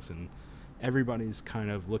things, and everybody's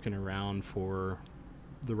kind of looking around for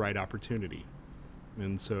the right opportunity.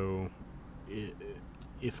 And so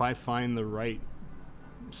if I find the right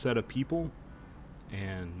set of people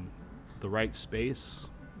and the right space,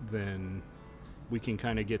 then we can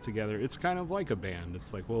kind of get together. It's kind of like a band.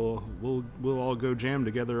 It's like, well, we'll all go jam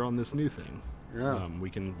together on this new thing. Yeah.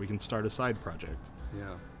 We can start a side project.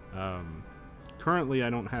 Yeah. Currently,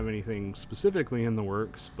 I don't have anything specifically in the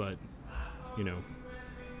works, but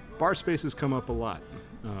bar spaces come up a lot.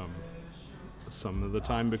 Some of the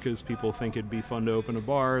time because people think it'd be fun to open a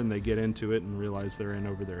bar, and they get into it and realize they're in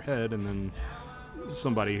over their head, and then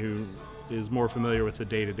somebody who is more familiar with the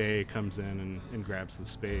day-to-day comes in and grabs the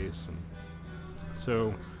space. And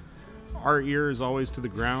so our ear is always to the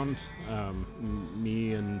ground,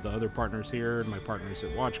 me and the other partners here, and my partners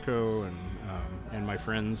at Watchco, and my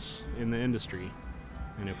friends in the industry.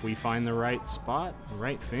 And if we find the right spot, the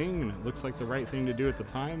right thing, and it looks like the right thing to do at the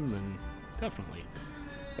time, then definitely.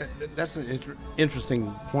 That's an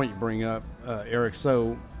interesting point you bring up, Eric.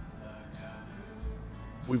 So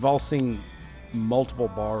we've all seen multiple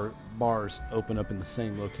bars open up in the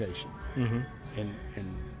same location, and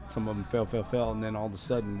some of them fell, and then all of a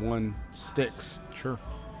sudden one sticks. Sure.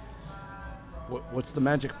 What's the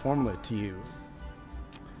magic formula to you?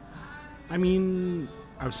 I mean,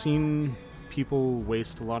 I've seen people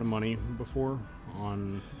waste a lot of money before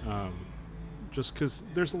on just because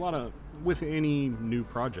there's a lot of, with any new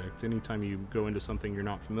project, anytime you go into something you're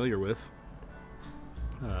not familiar with,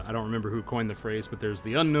 I don't remember who coined the phrase, but there's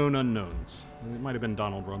the unknown unknowns. It might have been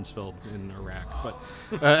Donald Rumsfeld in Iraq, but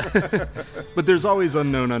but there's always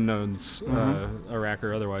unknown unknowns, Iraq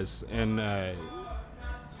or otherwise. And I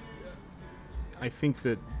think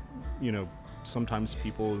that, sometimes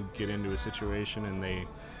people get into a situation and they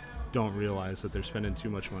don't realize that they're spending too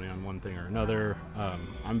much money on one thing or another.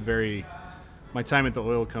 My time at the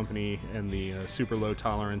oil company and the super low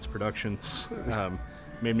tolerance productions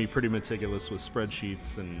made me pretty meticulous with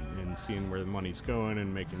spreadsheets and seeing where the money's going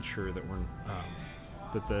and making sure that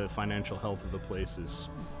that the financial health of the place is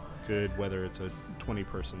good, whether it's a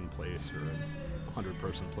 20-person place or a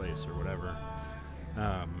 100-person place or whatever.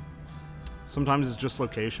 Sometimes it's just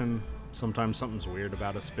location. Sometimes something's weird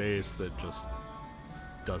about a space that just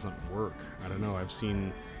doesn't work. I don't know. I've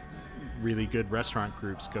seen really good restaurant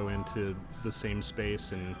groups go into the same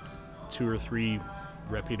space, and 2 or 3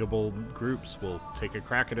 reputable groups will take a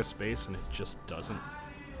crack at a space and it just doesn't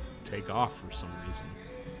take off for some reason.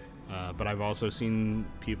 But I've also seen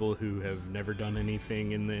people who have never done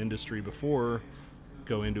anything in the industry before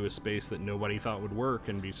go into a space that nobody thought would work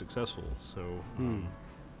and be successful. So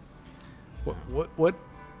What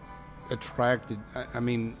attracted? I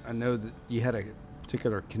mean, I know that you had a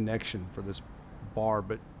particular connection for this bar,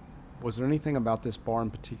 but was there anything about this bar in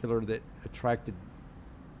particular that attracted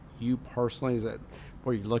you personally? Is that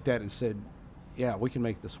where you looked at it and said, "Yeah, we can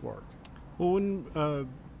make this work"? Well, when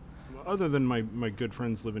other than my good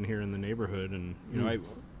friends living here in the neighborhood, and I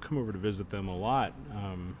come over to visit them a lot,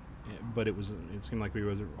 but it seemed like we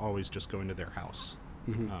were always just going to their house,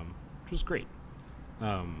 which was great.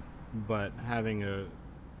 But having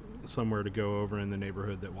somewhere to go over in the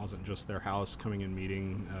neighborhood that wasn't just their house, coming and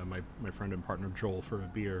meeting my friend and partner Joel for a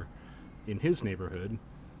beer in his neighborhood,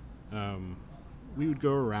 we would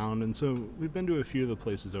go around, and so we've been to a few of the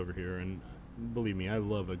places over here, and believe me, I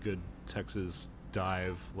love a good Texas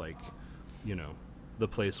dive, like, the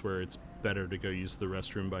place where it's better to go use the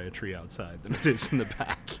restroom by a tree outside than it is in the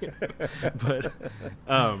back.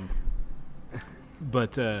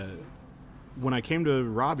 But when I came to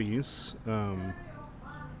Robbie's,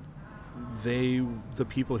 the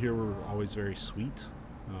people here were always very sweet.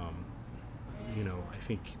 I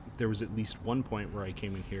think there was at least one point where I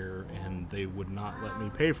came in here and they would not let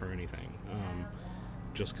me pay for anything,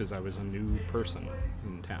 just because I was a new person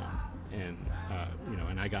in town. And,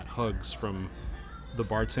 and I got hugs from the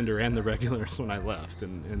bartender and the regulars when I left.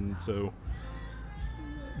 And so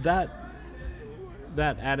that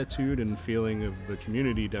attitude and feeling of the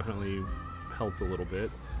community definitely helped a little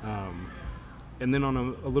bit. And then on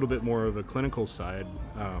a little bit more of a clinical side,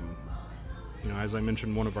 as I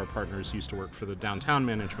mentioned, one of our partners used to work for the downtown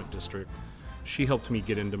management district. She helped me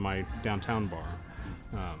get into my downtown bar.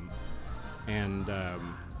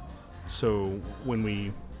 So when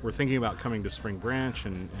we were thinking about coming to Spring Branch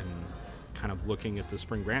and kind of looking at the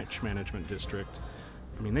Spring Branch management district,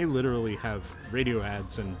 I mean, they literally have radio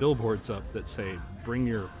ads and billboards up that say, "Bring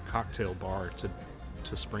your cocktail bar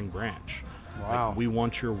to Spring Branch." Wow. Like, we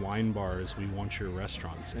want your wine bars, we want your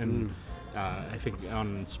restaurants. And I think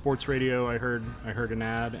on sports radio I heard an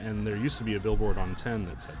ad, and there used to be a billboard on 10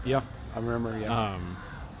 that said that. Yeah, I remember, yeah.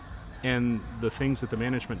 And the things that the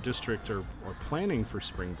management district are planning for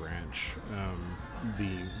Spring Branch, the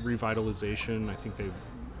revitalization, I think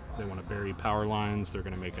they want to bury power lines. They're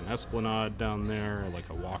going to make an esplanade down there, like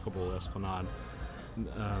a walkable esplanade.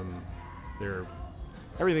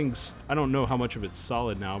 Everything's, I don't know how much of it's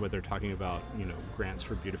solid now, but they're talking about, grants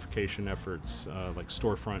for beautification efforts, like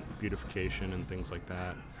storefront beautification and things like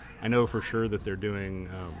that. I know for sure that they're doing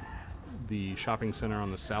the shopping center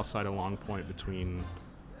on the south side of Long Point between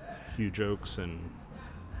Huge Oaks and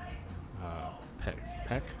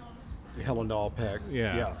Peck? Hellendahl Peck.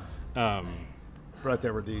 Yeah. Right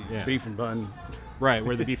there where the beef and bun. Right,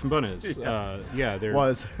 where the beef and bun is. There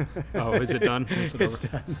was. Oh, is it done? Is it It's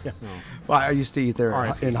over? done, yeah. Oh. Well, I used to eat there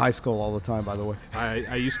R.I.P. in high school all the time, by the way.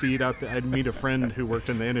 I used to eat out there. I'd meet a friend who worked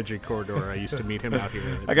in the energy corridor. I used to meet him out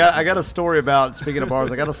here. I got a story about, speaking of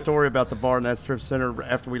bars, I got a story about the bar in that strip center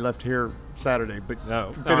after we left here Saturday. But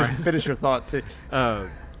finish your thought, too.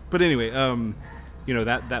 But anyway,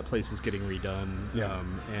 that place is getting redone. Yeah.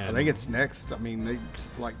 And I think it's next. I mean,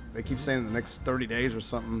 they keep saying the next 30 days or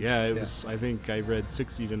something. Yeah, it was. I think I read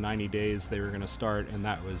 60 to 90 days they were going to start, and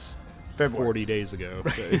that was February. 40 days ago.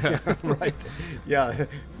 So, Yeah, right. Yeah,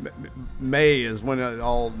 May is when it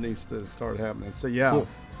all needs to start happening. So yeah. Cool.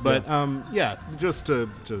 But just to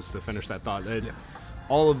finish that thought,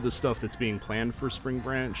 all of the stuff that's being planned for Spring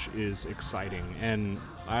Branch is exciting. And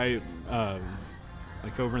I,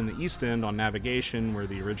 like over in the East End on Navigation, where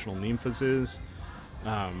the original Nymphas is,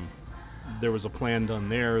 there was a plan done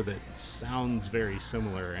there that sounds very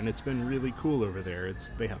similar, and it's been really cool over there.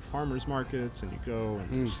 They have farmers markets, and you go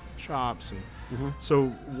and there's shops, and so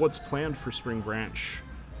what's planned for Spring Branch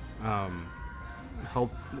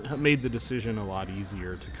made the decision a lot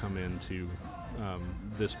easier to come into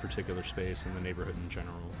this particular space and the neighborhood in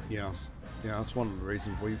general. Yeah, that's one of the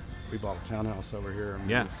reasons we bought a townhouse over here. I mean,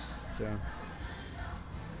 Yes.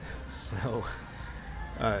 So,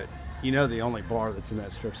 you know, the only bar that's in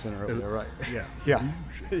that strip center over there, right? Yeah.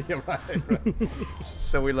 Yeah, right.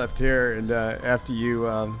 So we left here, and after you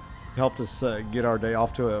helped us get our day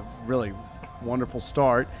off to a really wonderful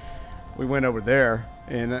start, we went over there,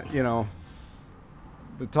 and you know,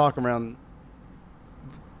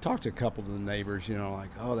 talked to a couple of the neighbors, you know, like,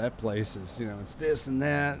 oh, that place is, you know, it's this and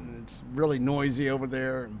that, and it's really noisy over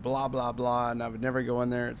there, and blah, blah, blah, and I would never go in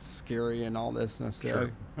there. It's scary and all this. And I said,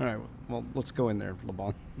 Sure. all right, well, let's go in there,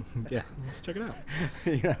 LeBon. Yeah, let's check it out.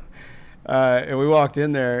 Yeah. And we walked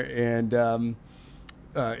in there and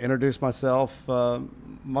introduced myself,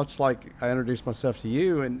 much like I introduced myself to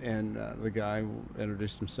you, and the guy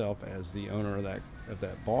introduced himself as the owner of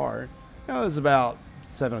that bar. You know, it was about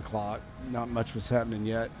 7 o'clock. Not much was happening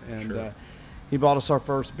yet, and Sure. he bought us our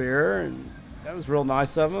first beer, and that was real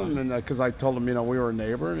nice of him. And because I told him, you know, we were a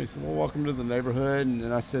neighbor, and he said, "Well, welcome to the neighborhood."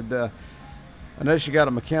 And I said, "I noticed you got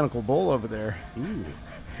a mechanical bull over there." Ooh.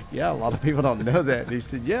 Yeah, a lot of people don't know that. And he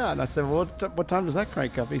said, "Yeah." And I said, "Well, what time does that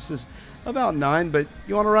crank up?" He says, "About 9, but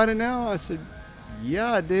you want to ride it now?" I said,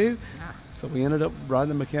 "Yeah, I do." So we ended up riding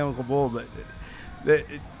the mechanical bull. But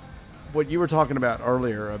what you were talking about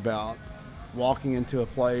earlier about walking into a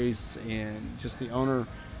place and just the owner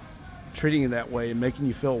treating you that way and making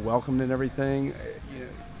you feel welcomed and everything,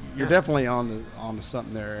 you're definitely on to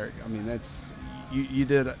something there, Eric. I mean, that's you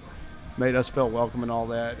made us feel welcome and all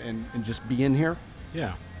that, and just being here.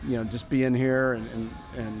 Yeah. You know, just being here and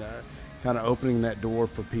kind of opening that door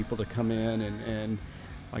for people to come in and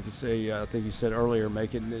like you say, I think you said earlier,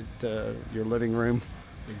 making it your living room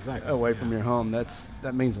Exactly. away from your home.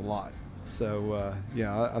 That means a lot. So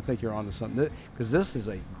I think you're onto something, because this is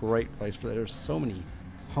a great place for that. There's so many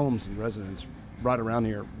homes and residents right around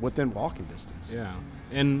here within walking distance. Yeah.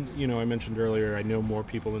 And, you know, I mentioned earlier, I know more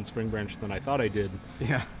people in Spring Branch than I thought I did.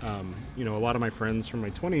 Yeah. You know, a lot of my friends from my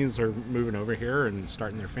 20s are moving over here and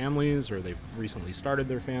starting their families, or they've recently started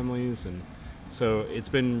their families. And so it's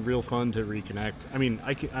been real fun to reconnect. I mean,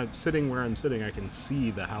 I'm sitting where I'm sitting, I can see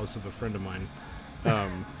the house of a friend of mine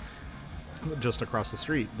just across the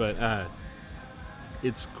street. But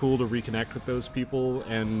it's cool to reconnect with those people.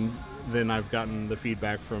 And then I've gotten the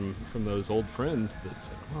feedback from those old friends that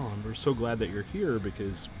said, "Oh, we're so glad that you're here,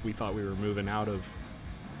 because we thought we were moving out of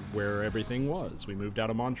where everything was. We moved out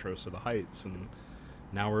of Montrose or the Heights, and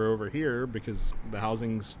now we're over here because the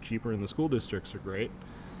housing's cheaper and the school districts are great."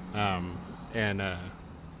 Yeah,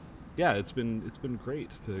 it's been great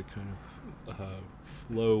to kind of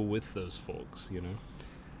flow with those folks, you know.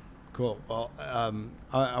 Cool. Well,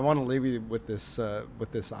 I want to leave you with this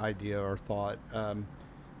idea or thought.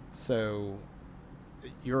 So,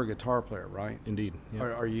 you're a guitar player, right? Indeed. Yeah.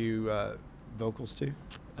 Are you vocals too?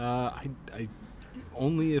 I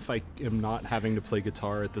only if I am not having to play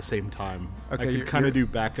guitar at the same time. Okay, I you're- could kind of do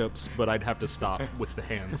backups, but I'd have to stop with the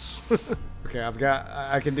hands. Okay,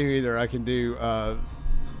 I can do either. I can do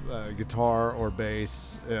guitar or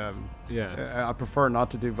bass. Yeah. I prefer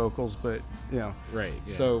not to do vocals, but Right.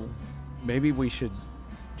 Yeah. So maybe we should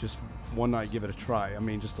just one night give it a try. I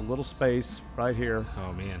mean, just a little space right here.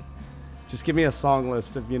 Oh man. Just give me a song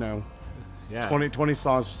list of Yeah. 20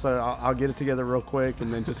 songs. So I'll get it together real quick,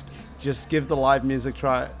 and then just give the live music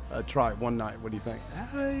a try one night. What do you think?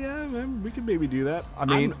 Yeah, man, we could maybe do that. I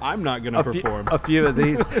mean, I'm not gonna perform. A few of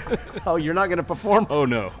these. Oh, you're not going to perform? Oh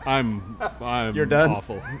no, I'm You're done?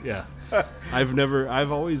 awful. Yeah.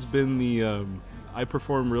 I've always been the I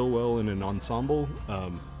perform real well in an ensemble.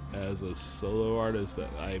 As a solo artist, that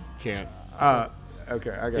I can't.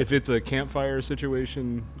 Okay, I got If it's a campfire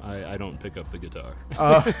situation, I don't pick up the guitar.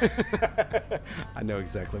 I know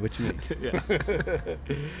exactly what you mean. Yeah.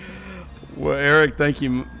 Well, Eric, thank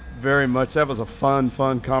you very much. That was a fun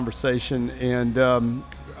conversation. And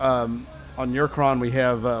on your cron, we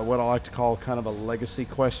have what I like to call kind of a legacy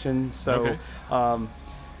question. So, Okay.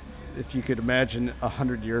 If you could imagine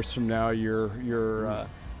 100 years from now, your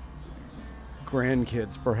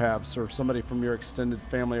grandkids, perhaps, or somebody from your extended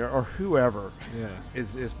family, or whoever, Yeah.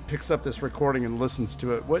 is picks up this recording and listens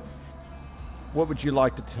to it. What would you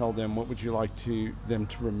like to tell them? What would you like them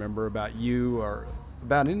to remember about you, or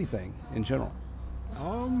about anything in general?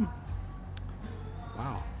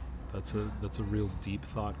 Wow, that's a real deep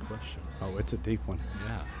thought question. Oh, it's a deep one.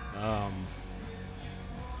 Yeah.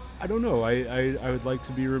 I don't know. I would like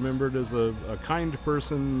to be remembered as a kind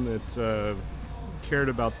person that cared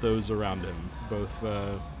about those around him, both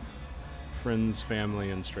friends,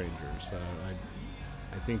 family, and strangers.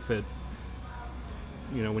 I think that,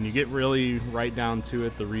 when you get really right down to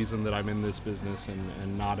it, the reason that I'm in this business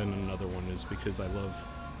and not in another one is because I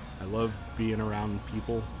love being around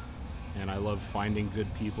people, and I love finding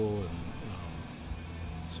good people, and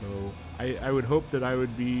so I would hope that I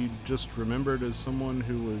would be just remembered as someone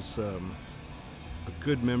who was a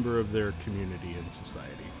good member of their community and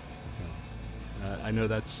society. I know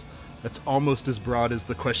that's almost as broad as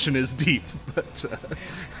the question is deep, but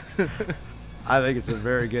I think it's a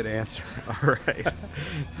very good answer. All right.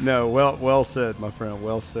 No, well said, my friend.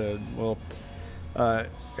 Well said. Well,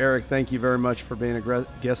 Eric, thank you very much for being a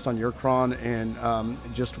guest on YourCron. And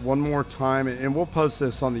just one more time, and we'll post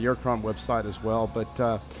this on the YourCron website as well, but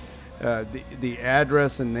the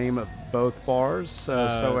address and name of both bars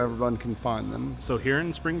so everyone can find them. So here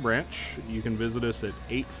in Spring Branch, you can visit us at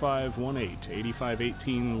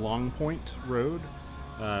 8518 Long Point Road,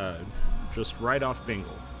 just right off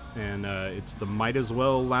Bingle. And it's the Might As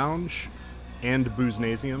Well Lounge and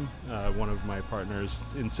Boozenasium. One of my partners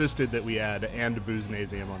insisted that we add "and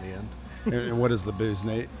Boozenasium" on the end. And what is the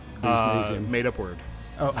Boozenasium? Made up word.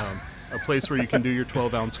 Oh. A place where you can do your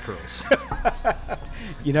 12-ounce curls.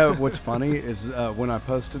 What's funny is when I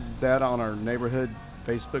posted that on our neighborhood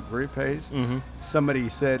Facebook group page, somebody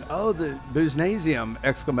said, "Oh, the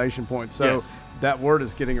Boozenasium!" ! So yes. That word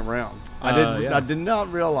is getting around. I did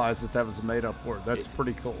not realize that was a made-up word. That's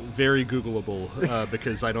pretty cool. Very Googleable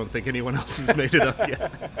because I don't think anyone else has made it up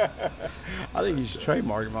yet. I think you should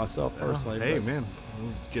trademark it myself personally. Hey, man,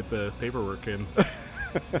 we'll get the paperwork in.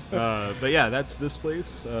 But yeah, that's this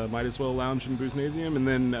place, Might As Well Lounge and Boozenasium, and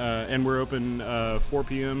then and we're open 4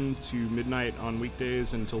 p.m. to midnight on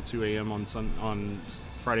weekdays until 2 a.m. on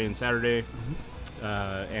Friday and Saturday,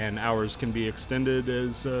 and hours can be extended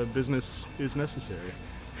as business is necessary,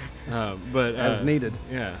 but as needed.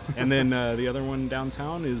 Yeah, and then the other one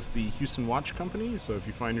downtown is the Houston Watch Company. So if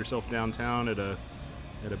you find yourself downtown at a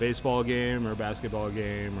baseball game or a basketball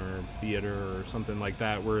game or theater or something like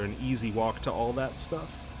that, we're an easy walk to all that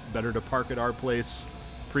stuff. Better to park at our place,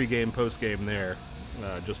 pre-game, post-game there.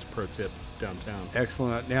 Just a pro tip downtown.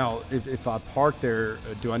 Excellent. Now, if I park there,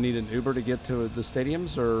 do I need an Uber to get to the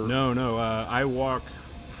stadiums? Or No. I walk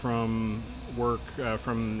from work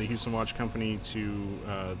from the Houston Watch Company to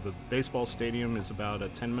the baseball stadium is about a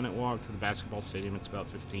 10-minute walk. To the basketball stadium, it's about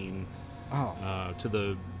 15. Oh. To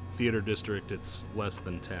the theater district, it's less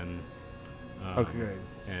than 10. Okay.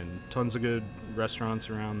 And tons of good restaurants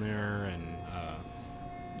around there, and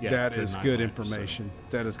that is good information.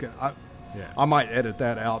 So. That is good. I might edit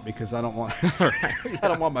that out because I don't want I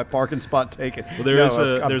don't want my parking spot taken. Well, there's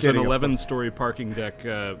an 11-story parking deck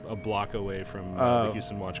a block away from the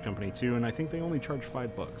Houston Watch Company too, and I think they only charge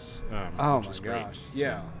 $5. Oh which my is gosh! great.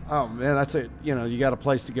 Yeah. Oh man, that's it. You got a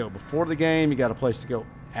place to go before the game. You got a place to go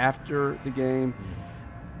after the game.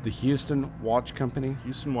 The Houston Watch Company.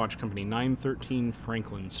 Houston Watch Company, 913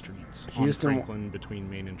 Franklin Street. Houston, on Franklin between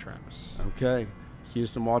Main and Travis. Okay.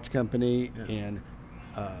 Houston Watch Company and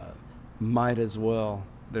Might As Well.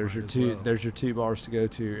 There's your two bars to go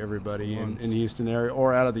to, everybody in the Houston area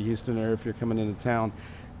or out of the Houston area if you're coming into town.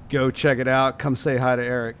 Go check it out. Come say hi to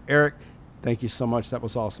Eric. Eric, thank you so much. That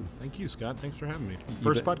was awesome. Thank you, Scott. Thanks for having me.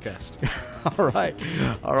 First podcast. All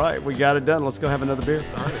right. We got it done. Let's go have another beer.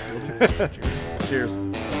 All right. We'll do that. Cheers. Cheers.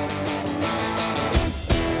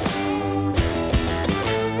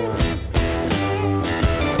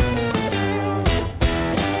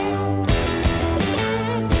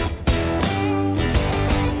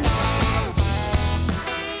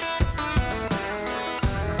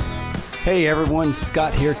 Hey everyone,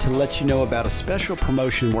 Scott here to let you know about a special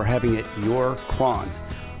promotion we're having at YourCron.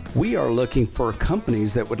 We are looking for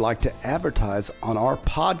companies that would like to advertise on our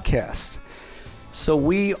podcast. So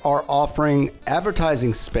we are offering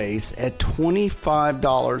advertising space at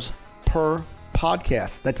 $25 per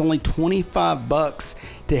podcast. That's only $25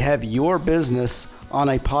 to have your business on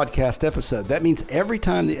a podcast episode. That means every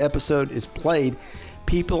time the episode is played,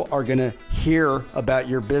 people are going to hear about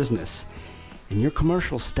your business. And your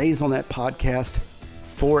commercial stays on that podcast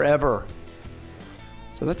forever.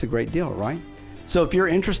 So that's a great deal, right? So if you're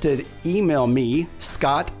interested, email me,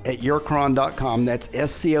 scott@yourcron.com. That's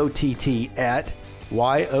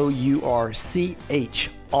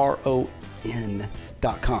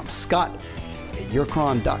SCOTT@YOURCHRON.com.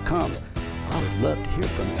 Scott@yourcron.com. I would love to hear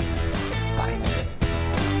from you. Bye.